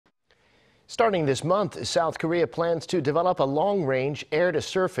Starting this month, South Korea plans to develop a long-range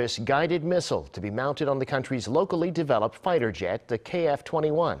air-to-surface guided missile to be mounted on the country's locally developed fighter jet, the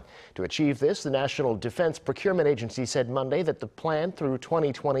KF-21. To achieve this, the National Defense Procurement Agency said Monday that the plan through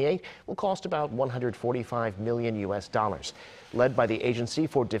 2028 will cost about $145 million. Led by the Agency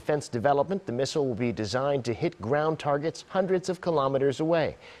for Defense Development, the missile will be designed to hit ground targets hundreds of kilometers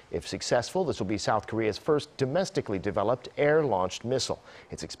away. If successful, this will be South Korea's first domestically developed air-launched missile.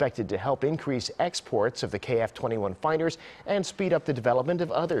 It's expected to help increase exports of the KF-21 fighters and speed up the development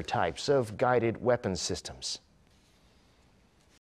of other types of guided weapons systems.